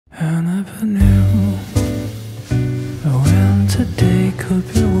I never knew when today could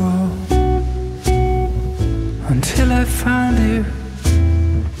be wrong until I found you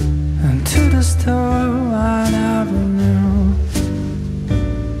into the store. I never knew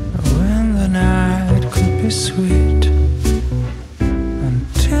when the night could be sweet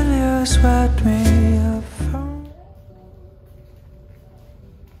until you swept me up.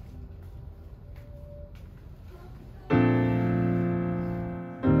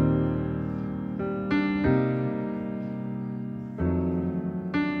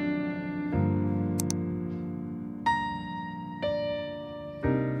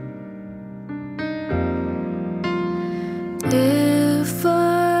 If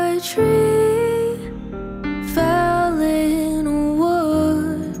a tree fell in a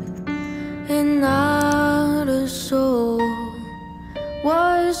wood and not a soul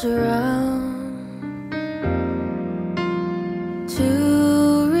was around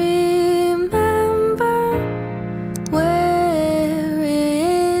to remember where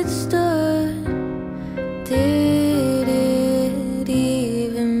it stood, did it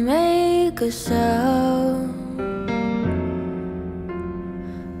even make a sound?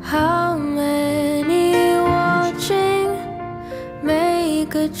 How many watching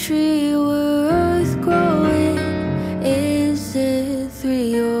make a tree worth growing? Is it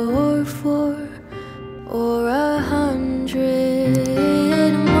 3 or 4 or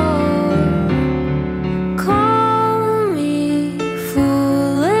 100 more? Call me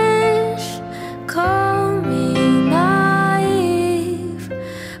foolish, call me naive,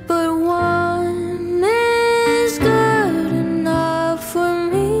 but one is good enough for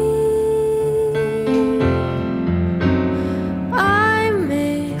me. I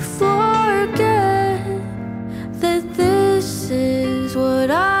may forget that this is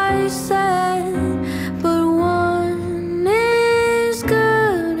what I said, but one is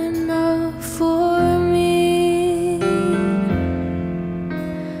good enough for me.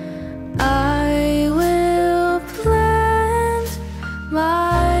 I will plant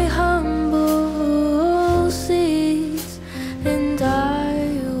my humble seeds and I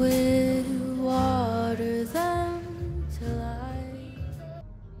will water them till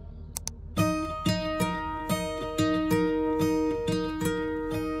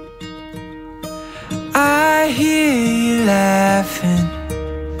I hear you laughing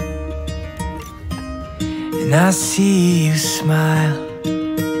and I see you smile.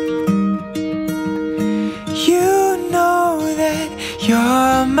 You know that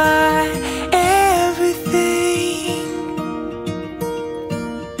you're my everything.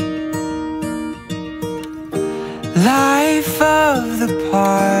 Life of the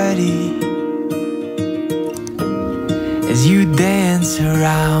party as you dance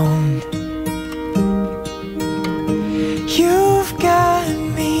around. You've got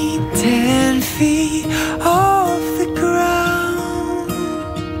me 10 feet off the ground.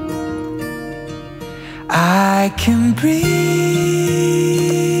 I can breathe,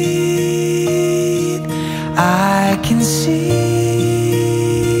 I can see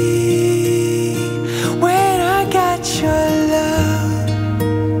when I got your love,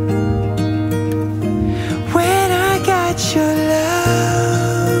 when I got your love.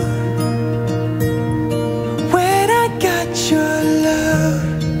 Your love.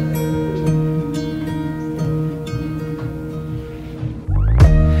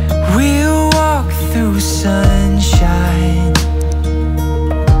 We'll walk through sunshine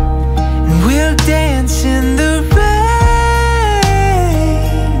and we'll dance in the rain.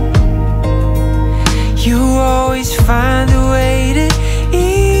 You always find a way to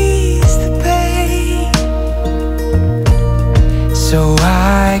ease the pain, so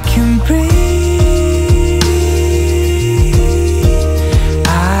I can breathe.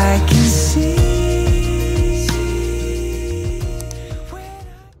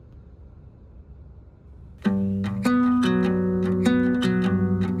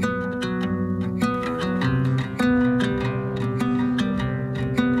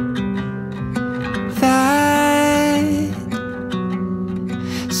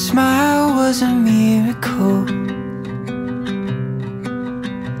 Smile was a miracle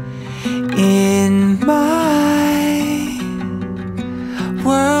in my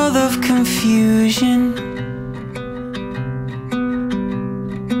world of confusion.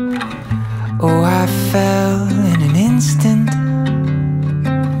 Oh, I fell in an instant,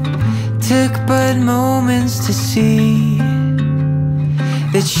 took but moments to see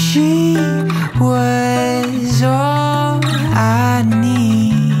that she was all I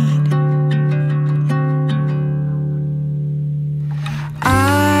need.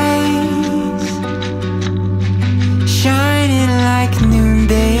 Eyes shining like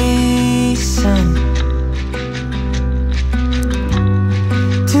noonday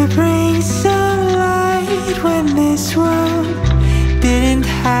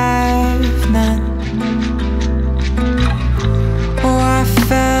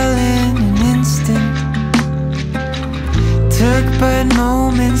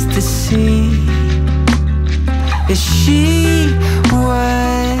She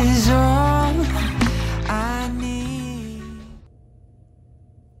was all I need.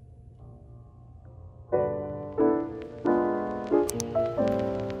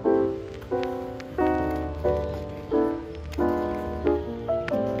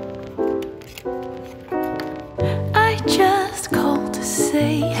 I just called to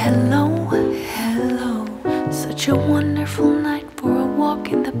say hello, hello. Such a wonderful night for a walk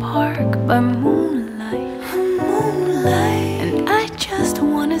in the park by moonlight, moonlight. And I just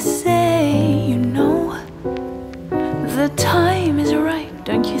wanna say, you know, the time is right.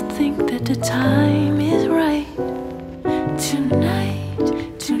 Don't you think that the time is right? Tonight,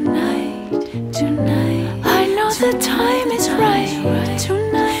 tonight, tonight. I know the time is right.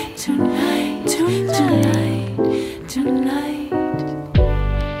 Tonight, tonight, tonight, tonight.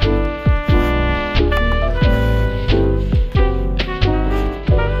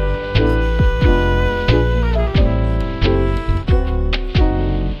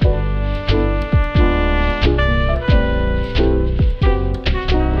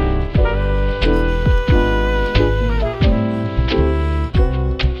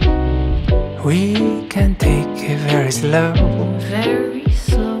 We can take it very slow. Very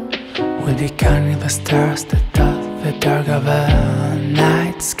slow. We'll be counting the stars that dot the dark of a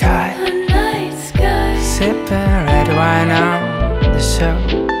night sky. A night sky. Sipping red wine on the show.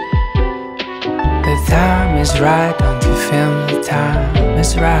 The time is right, don't you feel the time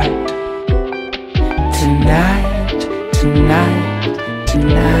is right? Tonight, tonight,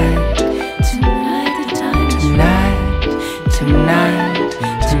 tonight. Tonight the time is Tonight, tonight,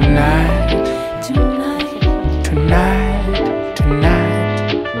 tonight. tonight. Tonight,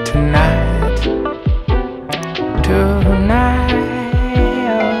 tonight, tonight, tonight,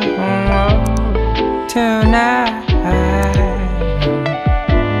 oh, tonight.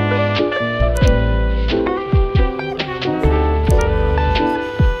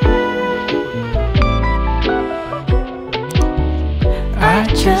 I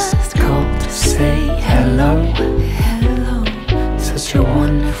just called to say hello, Hello. such a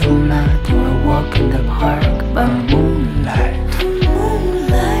wonderful night for a walk in the park by moonlight.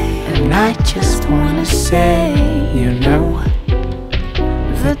 Moonlight. And I just wanna say, you know,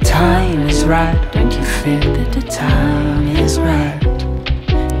 the time is right. Don't you feel that the time is right?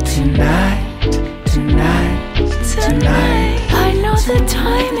 Tonight, tonight, tonight. I know the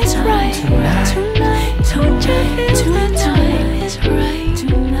time is right. Tonight. Tonight. Don't you feel